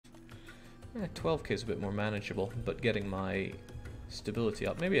12k is a bit more manageable, but getting my stability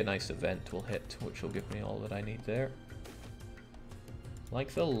up. Maybe a nice event will hit, which will give me all that I need there.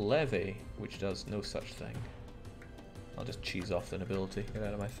 Like the levy, which does no such thing. I'll just cheese off the nobility, get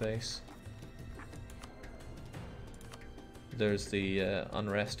out of my face. There's the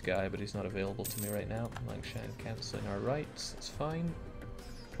unrest guy, but he's not available to me right now. Langshan cancelling our rights, that's fine.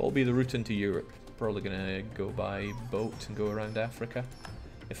 What will be the route into Europe? Probably gonna go by boat and go around Africa.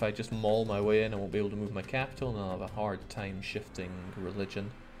 If I just maul my way in, I won't be able to move my capital, and I'll have a hard time shifting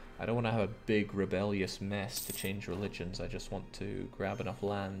religion. I don't want to have a big rebellious mess to change religions. I just want to grab enough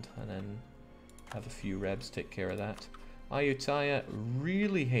land and then have a few rebs take care of that. Ayutthaya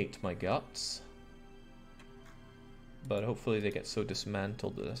really hate my guts, but hopefully they get so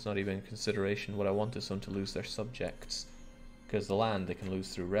dismantled that that's not even a consideration. What I want is them to lose their subjects, because the land they can lose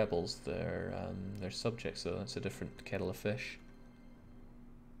through rebels, their subjects, so that's a different kettle of fish.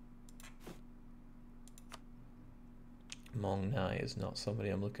 Mong Nai is not somebody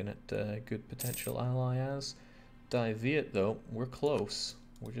I'm looking at good potential ally as. Dai Viet though, we're close.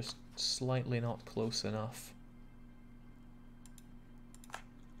 We're just slightly not close enough.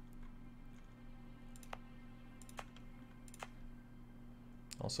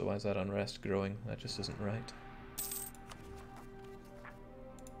 Also, why is that unrest growing? That just isn't right.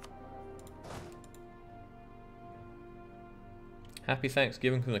 Happy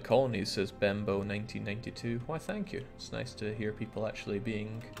Thanksgiving from the colonies, says Bembo1992. Why, thank you. It's nice to hear people actually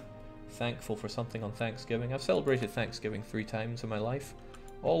being thankful for something on Thanksgiving. I've celebrated Thanksgiving 3 times in my life.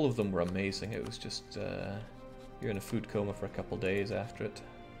 All of them were amazing. It was just, you're in a food coma for a couple days after it.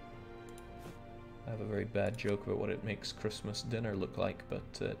 I have a very bad joke about what it makes Christmas dinner look like, but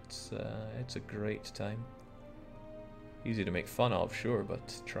it's a great time. Easy to make fun of, sure,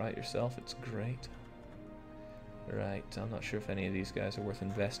 but try it yourself, it's great. Right, I'm not sure if any of these guys are worth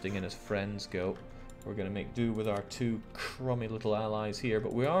investing in as friends go. We're going to make do with our 2 crummy little allies here,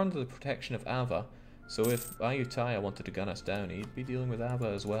 but we are under the protection of Ava, so if Ayutthaya wanted to gun us down, he'd be dealing with Ava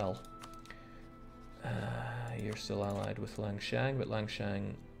as well. You're still allied with Langshan, but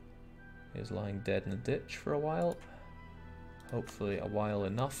Langshan is lying dead in a ditch for a while. Hopefully a while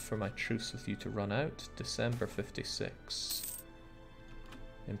enough for my truce with you to run out. December 56.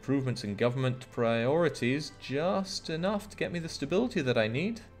 Improvements in government priorities, just enough to get me the stability that I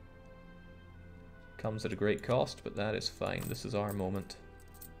need. Comes at a great cost, but that is fine. This is our moment.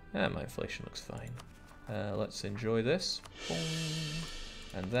 My inflation looks fine. Let's enjoy this. Boom.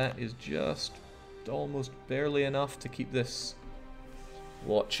 And that is just almost barely enough to keep this.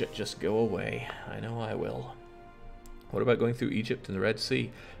 Watch it just go away. I know I will. What about going through Egypt and the Red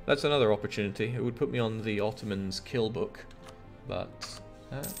Sea? That's another opportunity. It would put me on the Ottomans' kill book, but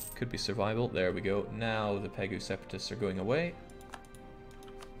could be survival. There we go. Now the Pegu separatists are going away.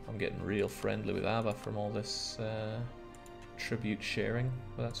 I'm getting real friendly with Ava from all this tribute sharing,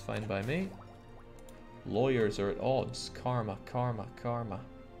 but that's fine by me. Lawyers are at odds. Karma, karma, karma.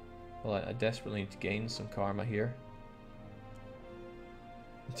 Well, I desperately need to gain some karma here.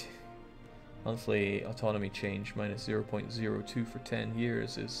 Monthly autonomy change minus 0.02 for 10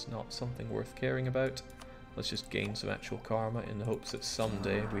 years is not something worth caring about. Let's just gain some actual karma in the hopes that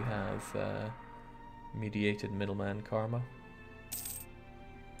someday we have mediated middleman karma.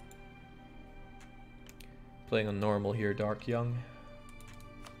 Playing on normal here, Dark Young.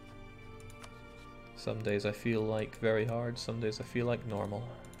 Some days I feel like very hard, some days I feel like normal.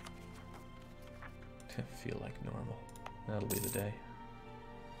 Feel like normal. That'll be the day.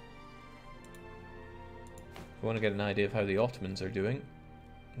 If we want to get an idea of how the Ottomans are doing,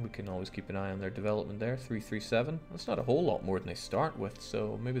 we can always keep an eye on their development there. 337. That's not a whole lot more than they start with,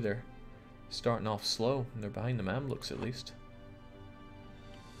 so maybe they're starting off slow and they're behind the Mamluks at least.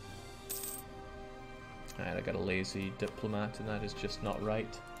 Alright, I got a lazy diplomat and that is just not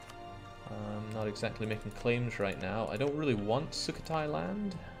right. I'm not exactly making claims right now. I don't really want Sukhothai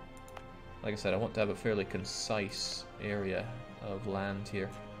land. Like I said, I want to have a fairly concise area of land here.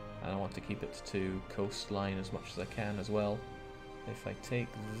 And I want to keep it to coastline as much as I can as well. If I take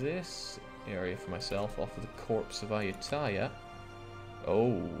this area for myself off of the corpse of Ayutthaya...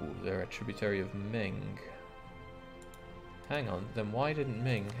 Oh, they're a tributary of Ming. Hang on, then why didn't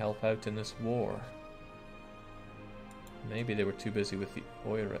Ming help out in this war? Maybe they were too busy with the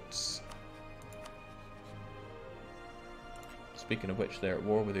Oirats. Speaking of which, they're at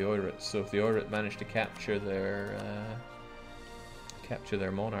war with the Oirats, so if the Oirat managed to capture their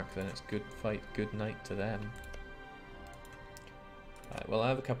monarch, then it's good fight, good night to them. Well, I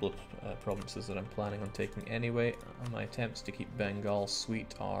have a couple of provinces that I'm planning on taking anyway. My attempts to keep Bengal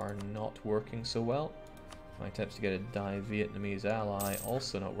sweet are not working so well. My attempts to get a Thai Vietnamese ally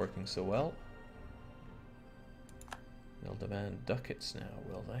also not working so well. They'll demand ducats now,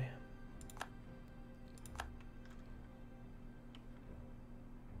 will they?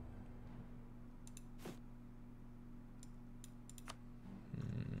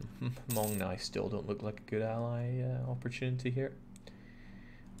 Mong Nai still don't look like a good ally opportunity here.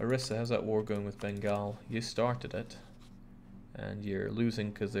 Orissa, how's that war going with Bengal? You started it. And you're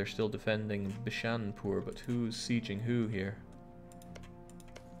losing because they're still defending Bishanpur, but who's sieging who here?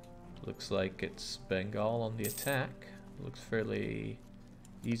 Looks like it's Bengal on the attack. Looks fairly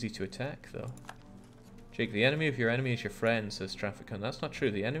easy to attack though. Jake, the enemy of your enemy is your friend, says Traffic Con. That's not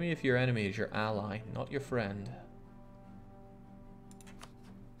true. The enemy of your enemy is your ally, not your friend.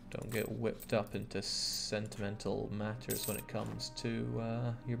 Don't get whipped up into sentimental matters when it comes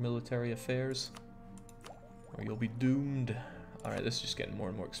to your military affairs, or you'll be doomed. Alright, this is just getting more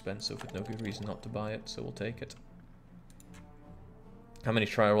and more expensive with no good reason not to buy it, so we'll take it. How many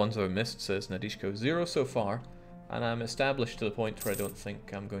trial runs have I missed, says Nadishko. 0 so far, and I'm established to the point where I don't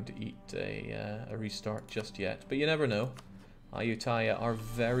think I'm going to eat a restart just yet, but you never know. Ayutthaya are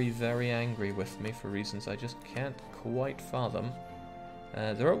very, very angry with me for reasons I just can't quite fathom.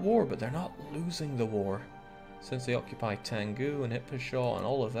 They're at war, but they're not losing the war. Since they occupy Tanggu and Hippishaw and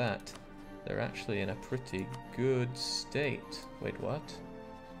all of that, they're actually in a pretty good state. Wait, what?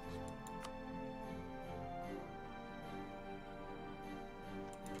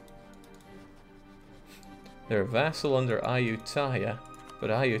 They're a vassal under Ayutthaya,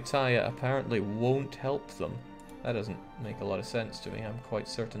 but Ayutthaya apparently won't help them. That doesn't make a lot of sense to me. I'm quite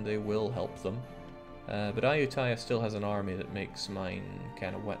certain they will help them. But Ayutthaya still has an army that makes mine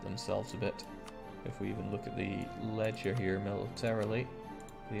kind of wet themselves a bit. If we even look at the ledger here militarily,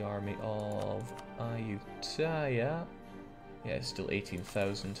 the army of Ayutthaya, yeah, it's still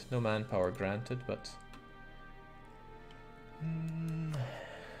 18,000. No manpower granted, but... And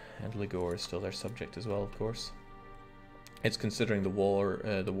Ligor is still their subject as well, of course. It's considering the war,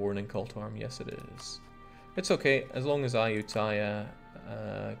 the warning call to arm. Yes, it is. It's okay, as long as Ayutthaya...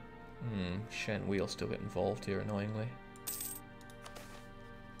 Shen We'll still get involved here, annoyingly.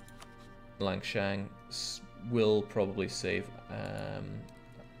 Langshang will probably save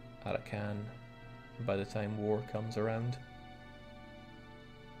Arakan by the time war comes around.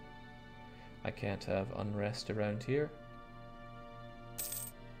 I can't have unrest around here.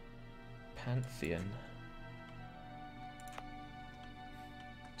 Pantheon.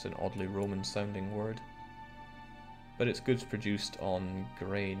 It's an oddly Roman sounding word. But it's goods produced on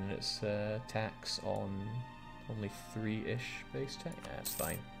grain, and it's tax on only 3-ish base tax. Yeah, that's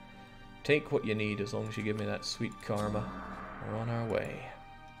fine. Take what you need as long as you give me that sweet karma. We're on our way.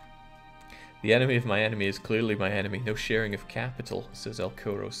 The enemy of my enemy is clearly my enemy. No sharing of capital, says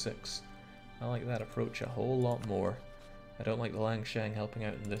Elkoro 6. I like that approach a whole lot more. I don't like the Langshang helping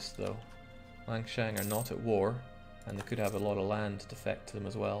out in this though. Langshang are not at war, and they could have a lot of land defect to them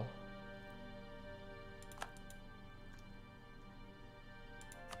as well.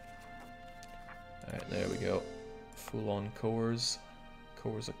 Alright, there we go. Full on cores.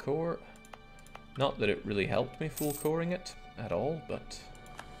 Core's a core. Not that it really helped me full coring it at all, but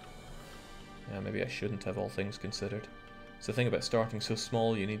yeah, maybe I shouldn't have, all things considered. It's the thing about starting so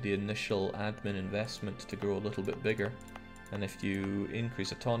small, you need the initial admin investment to grow a little bit bigger. And if you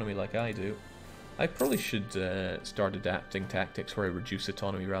increase autonomy like I do, I probably should start adapting tactics where I reduce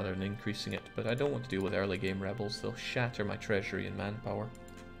autonomy rather than increasing it, but I don't want to deal with early game rebels. They'll shatter my treasury and manpower.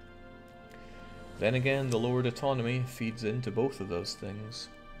 Then again, the lowered autonomy feeds into both of those things.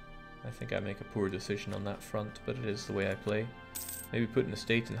 I think I make a poor decision on that front, but it is the way I play. Maybe put an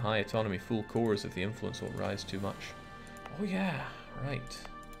estate in high autonomy full cores if the influence won't rise too much. Oh yeah, right.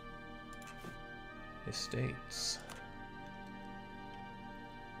 Estates.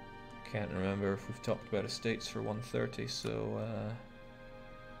 Can't remember if we've talked about estates for 130, so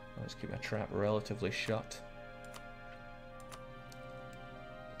I'll just keep my trap relatively shut.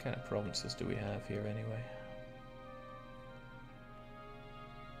 What kind of provinces do we have here anyway?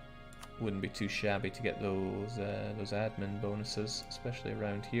 Wouldn't be too shabby to get those admin bonuses, especially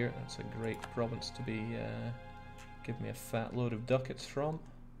around here. That's a great province to be give me a fat load of ducats from.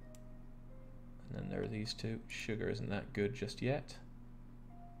 And then there are these two. Sugar isn't that good just yet.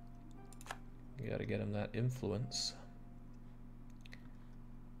 You gotta get him that influence.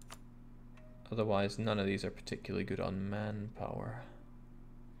 Otherwise, none of these are particularly good on manpower.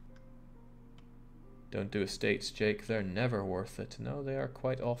 Don't do estates, Jake. They're never worth it. No, they are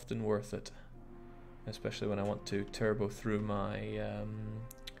quite often worth it. Especially when I want to turbo through my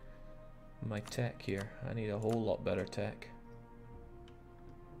my tech here. I need a whole lot better tech.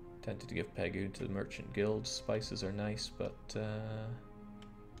 Tempted to give Pegu to the Merchant Guild. Spices are nice, but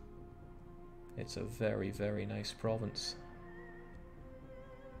it's a very, very nice province.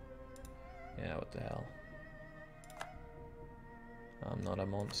 Yeah, what the hell. I'm not a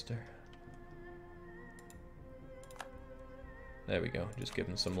monster. There we go, just give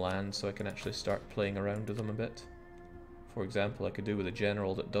them some land so I can actually start playing around with them a bit. For example, I could do with a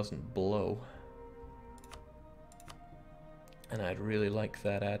general that doesn't blow. And I'd really like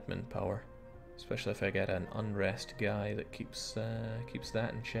that admin power. Especially if I get an unrest guy that keeps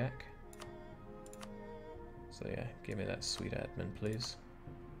that in check. So yeah, give me that sweet admin, please.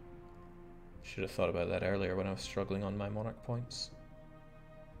 Should have thought about that earlier when I was struggling on my monarch points.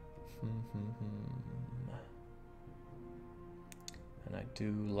 And I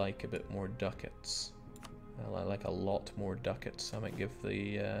do like a bit more ducats. Well, I like a lot more ducats. I might give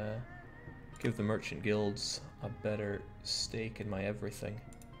the merchant guilds a better stake in my everything.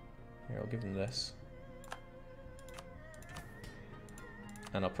 Here, I'll give them this.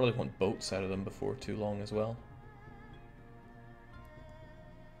 And I'll probably want boats out of them before too long as well.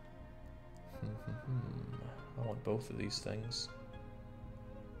 I want both of these things.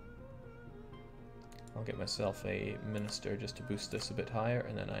 I'll get myself a minister just to boost this a bit higher,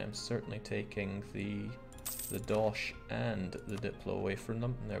 and then I am certainly taking the dosh and the diplo away from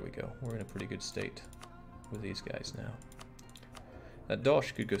them. And there we go. We're in a pretty good state with these guys now. That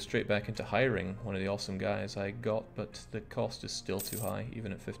dosh could go straight back into hiring one of the awesome guys I got, but the cost is still too high,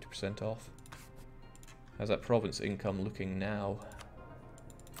 even at 50% off. How's that province income looking now?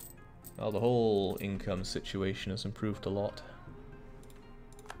 Well, the whole income situation has improved a lot.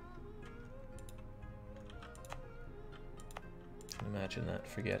 Imagine that,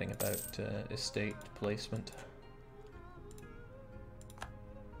 forgetting about estate placement.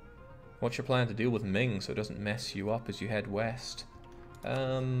 What's your plan to deal with Ming so it doesn't mess you up as you head west?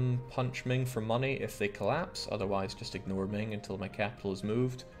 Punch Ming for money if they collapse, otherwise just ignore Ming until my capital is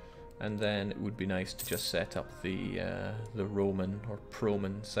moved. And then it would be nice to just set up the Roman or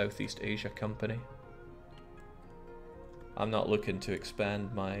PRoman Southeast Asia Company. I'm not looking to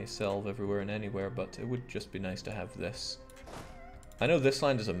expand myself everywhere and anywhere, but it would just be nice to have this. I know this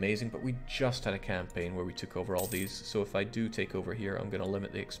land is amazing, but we just had a campaign where we took over all these, so if I do take over here, I'm going to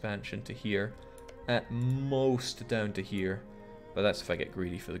limit the expansion to here, at most down to here, but that's if I get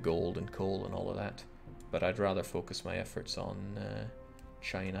greedy for the gold and coal and all of that. But I'd rather focus my efforts on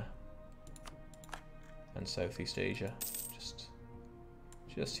China and Southeast Asia,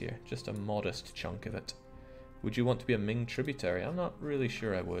 just here, just a modest chunk of it. Would you want to be a Ming tributary? I'm not really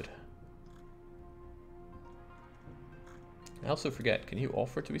sure I would. I also forget, can you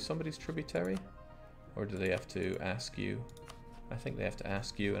offer to be somebody's tributary? Or do they have to ask you? I think they have to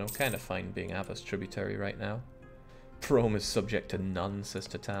ask you, and I'm kind of fine being Ava's tributary right now. PRoman is subject to none, says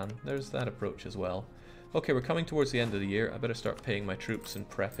Titan. There's that approach as well. Okay, we're coming towards the end of the year. I better start paying my troops and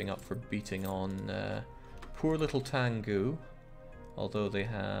prepping up for beating on poor little Tangu. Although they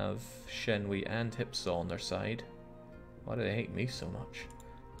have Shenhui and Hipsa on their side. Why do they hate me so much?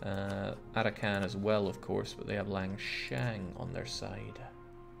 Arakan as well, of course, but they have Langshang on their side.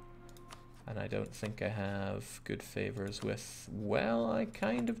 And I don't think I have good favors with... Well, I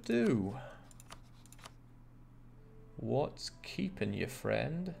kind of do. What's keeping you,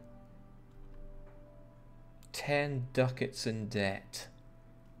 friend? 10 ducats in debt.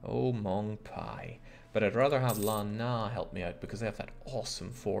 Oh, Mong Pai. But I'd rather have Lan Na help me out because they have that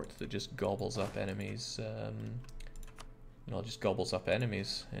awesome fort that just gobbles up enemies. Well, just gobbles up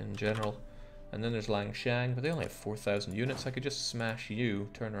enemies in general. And then there's Langshang, but they only have 4,000 units. I could just smash you,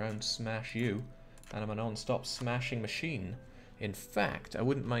 turn around, smash you, and I'm a non-stop smashing machine. In fact, I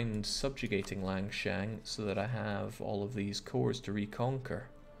wouldn't mind subjugating Langshang so that I have all of these cores to reconquer.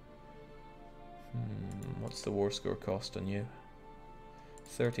 What's the war score cost on you?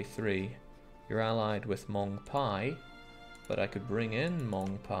 33. You're allied with Mong Pai, but I could bring in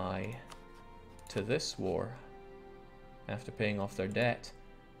Mong Pai to this war after paying off their debt,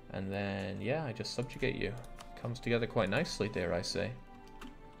 and then yeah, I just subjugate you. Comes together quite nicely, dare I say.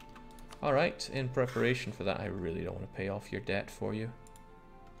 Alright, in preparation for that, I really don't want to pay off your debt for you.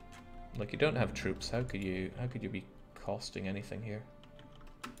 Like, you don't have troops, how could you be costing anything here?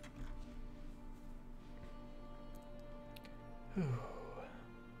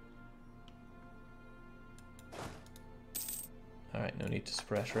 Alright, no need to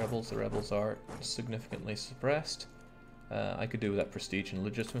suppress rebels. The rebels are significantly suppressed. I could do with that prestige and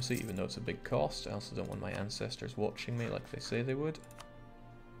legitimacy, even though it's a big cost. I also don't want my ancestors watching me like they say they would.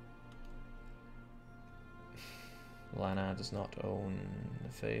 Lana does not own the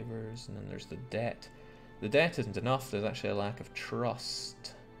favors, and then there's the debt. The debt isn't enough, there's actually a lack of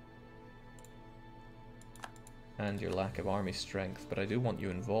trust. and your lack of army strength, but I do want you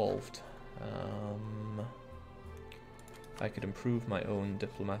involved. I could improve my own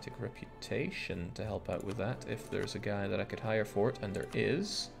diplomatic reputation to help out with that if there's a guy that I could hire for it, and there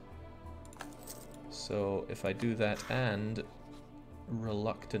is. So if I do that and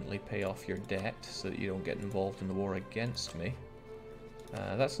reluctantly pay off your debt so that you don't get involved in the war against me.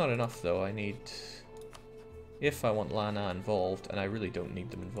 That's not enough though. I need... If I want Lana involved, and I really don't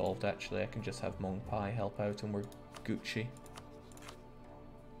need them involved actually, I can just have Mong Pai help out and we're Gucci.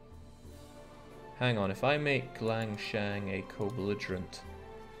 Hang on, if I make Lang Shang a co-belligerent,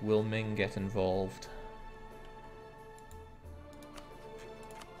 will Ming get involved?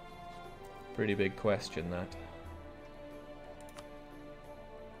 Pretty big question, that.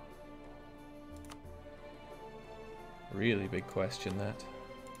 Really big question, that.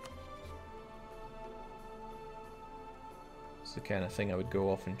 It's the kind of thing I would go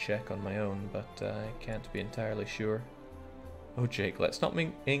off and check on my own, but I can't be entirely sure. Oh, Jake, let's not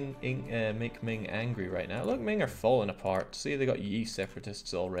make Ming angry right now. Look, Ming are falling apart. See, they got Yi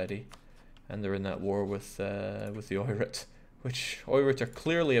separatists already, and they're in that war with the Oirat, which Oirat are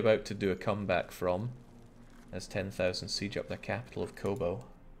clearly about to do a comeback from, as 10,000 siege up the capital of Kobo.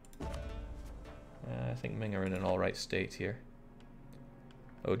 I think Ming are in an alright state here.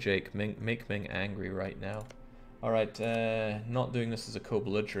 Oh, Jake, make Ming angry right now. Alright, not doing this as a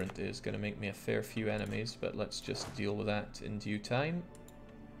co-belligerent is going to make me a fair few enemies, but let's just deal with that in due time.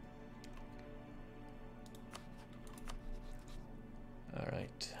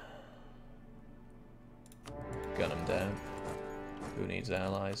 Alright. Gun him down. Who needs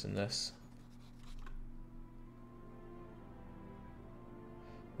allies in this?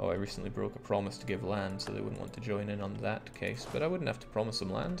 Oh, I recently broke a promise to give land, so they wouldn't want to join in on that case, but I wouldn't have to promise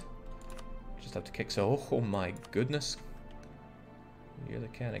them land. Just have to kick so. Oh my goodness. You're the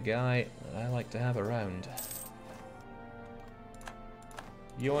kind of guy that I like to have around.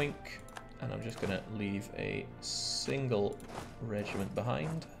 Yoink. And I'm just going to leave a single regiment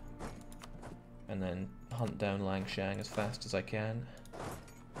behind. And then hunt down Lang Shang as fast as I can.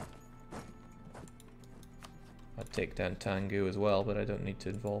 I'd take down Tangu as well, but I don't need to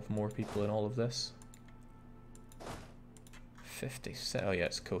involve more people in all of this. 50. Oh yeah,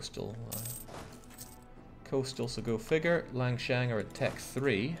 it's coastal. Coastal, so go figure. Lang Shang are at Tech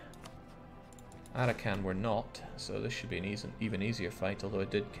 3. Arakan were not, so this should be an even easier fight, although I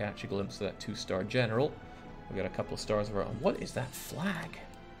did catch a glimpse of that 2-star general. We got a couple of stars of our own. What is that flag?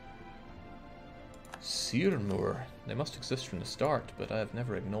 Sirmur. They must exist from the start, but I've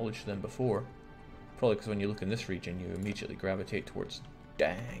never acknowledged them before. Probably because when you look in this region, you immediately gravitate towards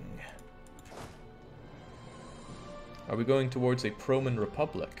Dang. Are we going towards a PRoman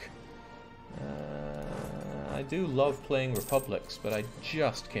Republic? I do love playing Republics, but I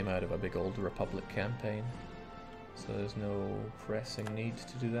just came out of a big old Republic campaign. So there's no pressing need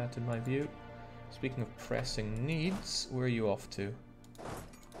to do that in my view. Speaking of pressing needs, where are you off to?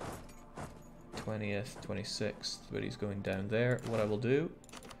 20th, 26th, but he's going down there. What I will do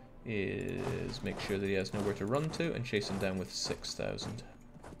is make sure that he has nowhere to run to and chase him down with 6,000.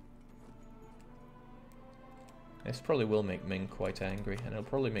 This probably will make Ming quite angry, and it'll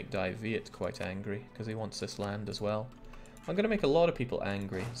probably make Dai Viet quite angry, because he wants this land as well. I'm going to make a lot of people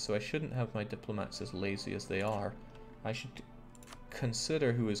angry, so I shouldn't have my diplomats as lazy as they are. I should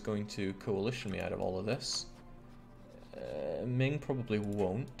consider who is going to coalition me out of all of this. Ming probably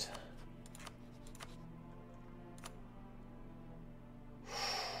won't.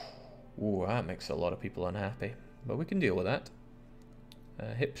 Ooh, that makes a lot of people unhappy, but we can deal with that.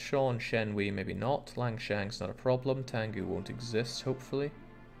 Hipshaw and Shenhui maybe not. Lang Shang's not a problem. Tangu won't exist, hopefully,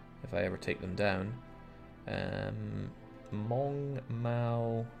 if I ever take them down. Mong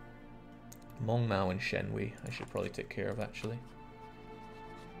Mao and Shenhui I should probably take care of, actually.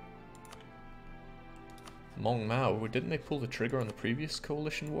 Mong Mao, didn't they pull the trigger on the previous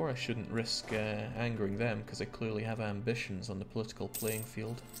coalition war? I shouldn't risk angering them, because they clearly have ambitions on the political playing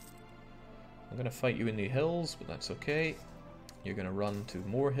field. I'm going to fight you in the hills, but that's okay. You're going to run to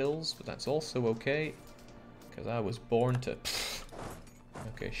more hills, but that's also okay, because I was born to...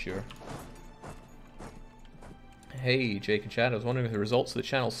 Okay, sure. Hey, Jake and Chad, I was wondering if the results of the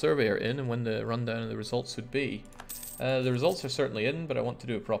channel survey are in and when the rundown of the results would be. The results are certainly in, but I want to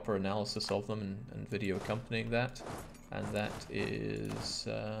do a proper analysis of them and video accompanying that. And that is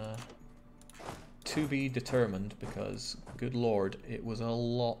to be determined, because, good lord, it was a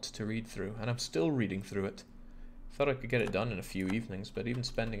lot to read through, and I'm still reading through it. Thought I could get it done in a few evenings, but even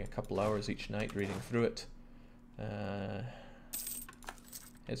spending a couple hours each night reading through it,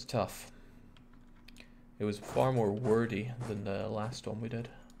 it's tough. It was far more wordy than the last one we did.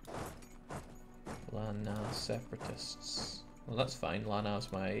 Lana separatists. Well, that's fine.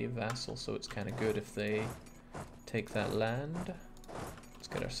 Lana's my vassal, so it's kind of good if they take that land. Let's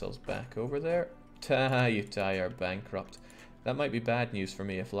get ourselves back over there. Yutai are bankrupt. That might be bad news for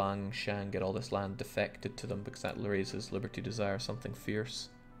me if Lang Shan get all this land defected to them, because that raises Liberty Desire something fierce.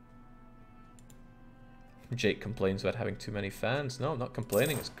 Jake complains about having too many fans. No, I'm not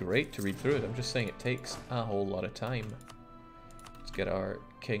complaining. It's great to read through it. I'm just saying it takes a whole lot of time. Let's get our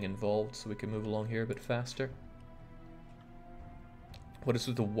king involved so we can move along here a bit faster. What is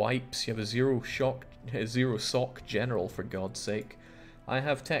with the wipes? You have a zero sock general, for God's sake. I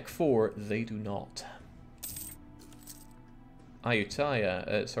have Tech 4, they do not. Arakan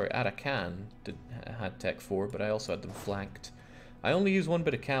had Tech 4, but I also had them flanked. I only use one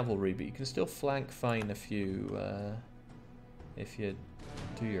bit of cavalry, but you can still flank fine if you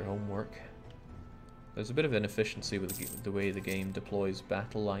do your homework. There's a bit of inefficiency with the way the game deploys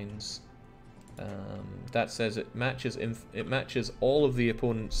battle lines. That says it matches all of the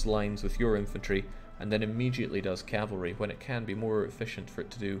opponent's lines with your infantry, and then immediately does cavalry, when it can be more efficient for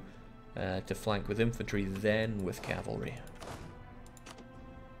it to do to flank with infantry than with cavalry.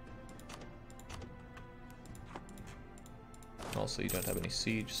 Also, you don't have any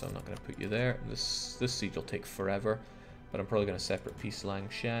siege, so I'm not going to put you there. This siege will take forever, but I'm probably going to separate Peace Lang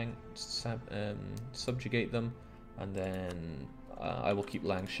Shang, subjugate them, and then I will keep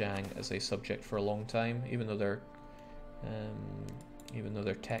Lang Shang as a subject for a long time, even though their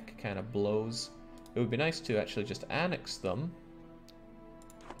tech kind of blows. It would be nice to actually just annex them,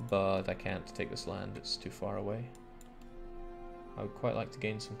 but I can't take this land, it's too far away. I would quite like to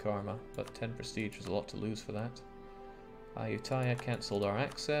gain some karma, but 10 prestige was a lot to lose for that. Ayutthaya cancelled our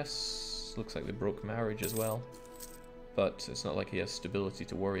access. Looks like they broke marriage as well, but it's not like he has stability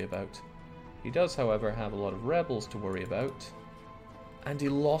to worry about. He does, however, have a lot of rebels to worry about. And he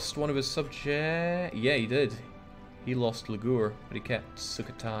lost one of his subjects. Yeah, he did. He lost Ligur, but he kept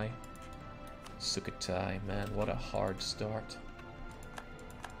Sukhothai. Sukhothai, man, what a hard start.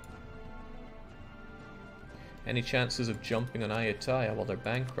 Any chances of jumping on Ayutthaya while they're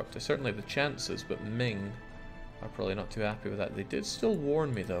bankrupt? I certainly have the chances, but Ming are probably not too happy with that. They did still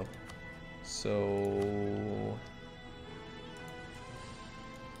warn me, though. So...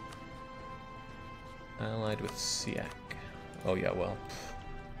 allied with Siak. Oh yeah, well.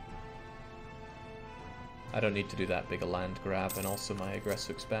 I don't need to do that big a land grab, and also my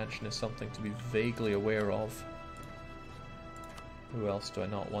aggressive expansion is something to be vaguely aware of. Who else do I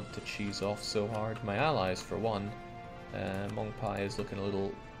not want to cheese off so hard? My allies, for one. Mongpai is looking a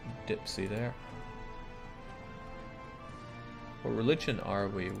little dipsy there. What religion are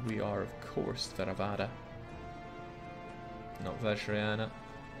we? We are, of course, Theravada. Not Vajrayana.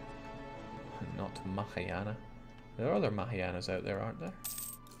 Not Mahayana. There are other Mahayanas out there, aren't there?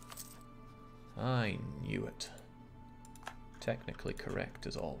 I knew it. Technically correct,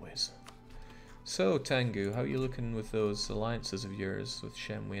 as always. So, Tengu, how are you looking with those alliances of yours with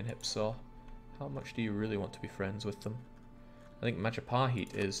Shenwi and Hipsaw? How much do you really want to be friends with them? I think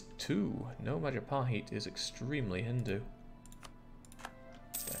Majapahit is 2. No, Majapahit is extremely Hindu.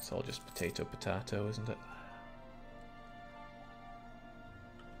 That's all just potato, isn't it?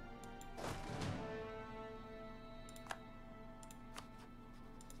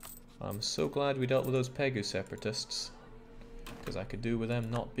 I'm so glad we dealt with those Pegu separatists, because I could do with them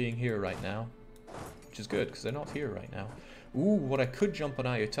not being here right now. Which is good, because they're not here right now. Ooh, what I could jump on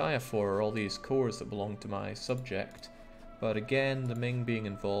Ayutthaya for are all these cores that belong to my subject. But again, the Ming being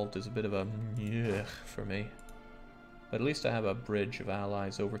involved is a bit of a yuck for me. But at least I have a bridge of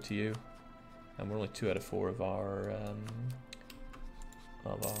allies over to you. And we're only 2 out of 4 of our...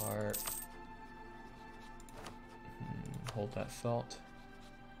 hold that thought.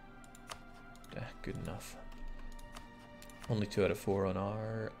 Good enough. Only 2 out of 4 on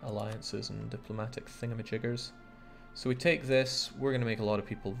our alliances and diplomatic thingamajiggers. So we take this, we're going to make a lot of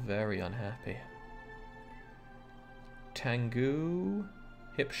people very unhappy. Tangu,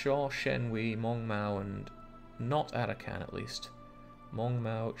 Hipshaw, Shenwi, Mongmao, and not Arakan at least.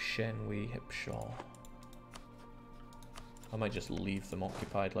 Mongmao, Shenwi, Hipshaw. I might just leave them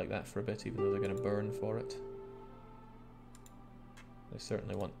occupied like that for a bit, even though they're going to burn for it. They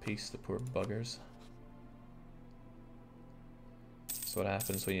certainly want peace, the poor buggers. That's what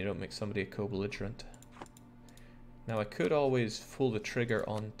happens when you don't make somebody a co-belligerent. Now I could always pull the trigger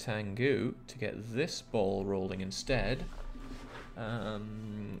on Tangu to get this ball rolling instead.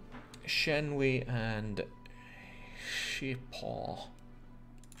 Shenwi and Shipaw.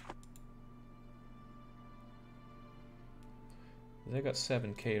 They got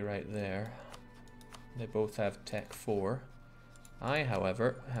 7k right there. They both have Tech 4. I,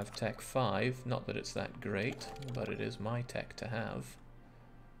 however, have tech 5. Not that it's that great, but it is my tech to have.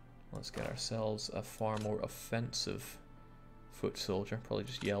 Let's get ourselves a far more offensive foot soldier. Probably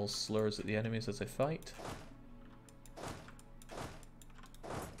just yells slurs at the enemies as they fight.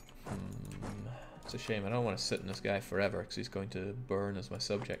 It's a shame. I don't want to sit in this guy forever because he's going to burn as my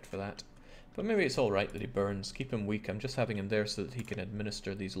subject for that. But maybe it's alright that he burns. Keep him weak. I'm just having him there so that he can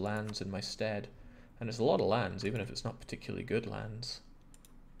administer these lands in my stead. And it's a lot of lands, even if it's not particularly good lands.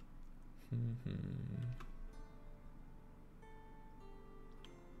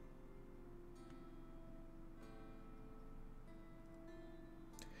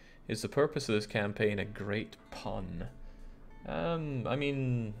 Is the purpose of this campaign a great pun? I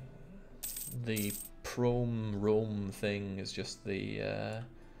mean, the Rome thing is just the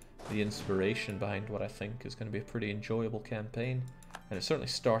inspiration behind what I think is going to be a pretty enjoyable campaign. And it certainly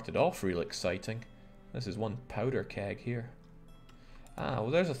started off real exciting. This is one powder keg here. Ah,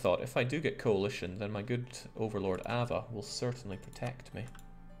 well there's a thought. If I do get coalition, then my good overlord Ava will certainly protect me.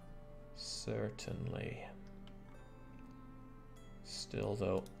 Certainly. Still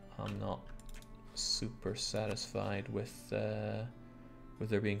though, I'm not super satisfied with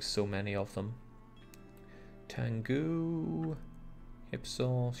there being so many of them. Tangu,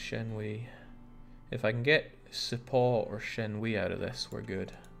 Hipsol, Shenhui. If I can get Sipo or Shenhui out of this, we're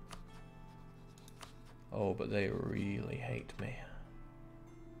good. Oh, but they really hate me.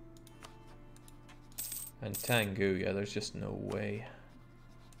 And Tangu, yeah, there's just no way.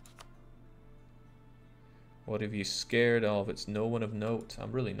 What have you scared of? It's no one of note.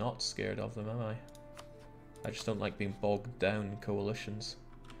 I'm really not scared of them, am I? I just don't like being bogged down in coalitions.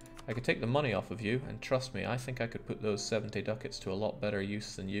 I could take the money off of you, and trust me, I think I could put those 70 ducats to a lot better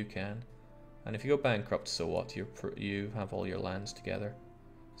use than you can. And if you go bankrupt, so what? You have all your lands together.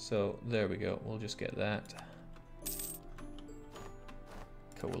 So, there we go. We'll just get that.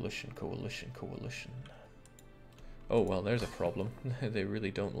 Coalition, coalition, coalition. Oh, well, there's a problem. They really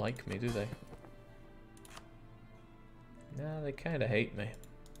don't like me, do they? Nah, they kind of hate me.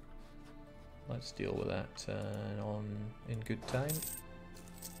 Let's deal with that in good time.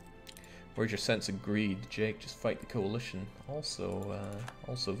 Where's your sense of greed, Jake? Just fight the coalition. Also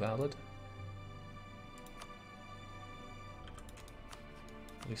valid.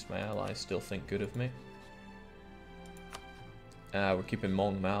 At least my allies still think good of me. We're keeping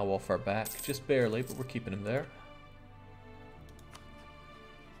Mong Mao off our back. Just barely, but we're keeping him there.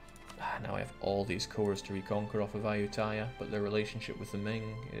 Now I have all these cores to reconquer off of Ayutthaya, but their relationship with the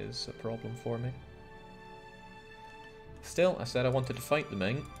Ming is a problem for me. Still, I said I wanted to fight the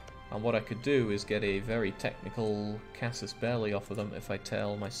Ming, and what I could do is get a very technical casus belli off of them if I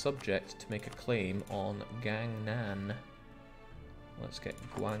tell my subject to make a claim on Gangnan. Let's get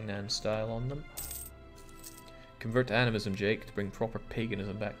Guangnan style on them. Convert to animism, Jake, to bring proper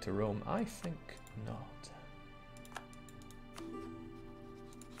paganism back to Rome. I think not.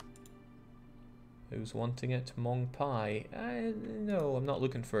 Who's wanting it? Mong Pai. No, I'm not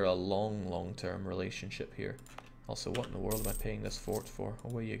looking for a long-term relationship here. Also, what in the world am I paying this fort for?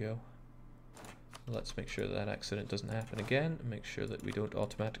 Away you go. Let's make sure that accident doesn't happen again. Make sure that we don't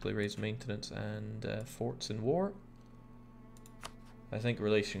automatically raise maintenance and forts in war. I think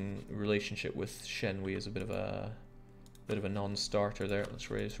relationship with Shenhui is a bit of a non-starter there.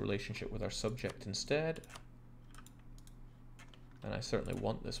 Let's raise relationship with our subject instead. And I certainly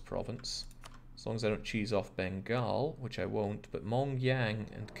want this province. As long as I don't cheese off Bengal, which I won't, but Mong Yang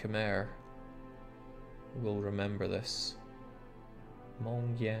and Khmer will remember this.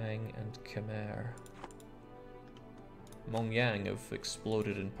 Mong Yang and Khmer. Mong Yang have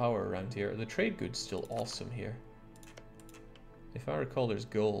exploded in power around here. The trade goods still awesome here. If I recall, there's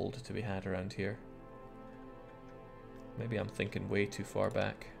gold to be had around here. Maybe I'm thinking way too far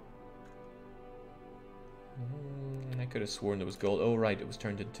back. I could have sworn there was gold. Oh right, it was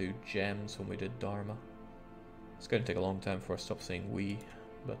turned into gems when we did Dharma. It's going to take a long time before I stop saying we,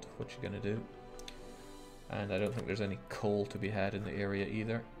 but what you gonna do? And I don't think there's any coal to be had in the area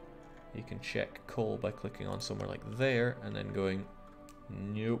either. You can check coal by clicking on somewhere like there and then going,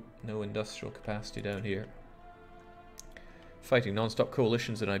 nope, no industrial capacity down here. Fighting non-stop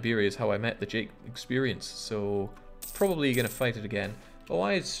coalitions in Iberia is how I met the Jake experience, so probably going to fight it again. Oh,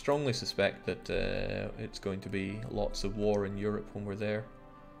 I strongly suspect that it's going to be lots of war in Europe when we're there.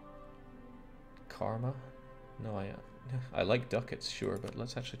 Karma? No, I like ducats, sure, but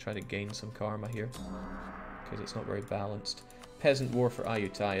let's actually try to gain some karma here, because it's not very balanced. Peasant war for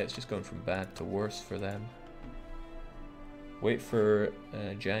Ayutthaya, it's just going from bad to worse for them. Wait for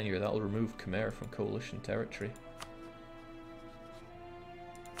January, that'll remove Khmer from coalition territory.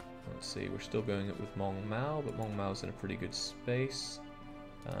 Let's see, we're still going it with Mong Mao, but Mong Mao's in a pretty good space.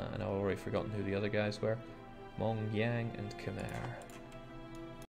 And I've already forgotten who the other guys were. Mong Yang and Khmer.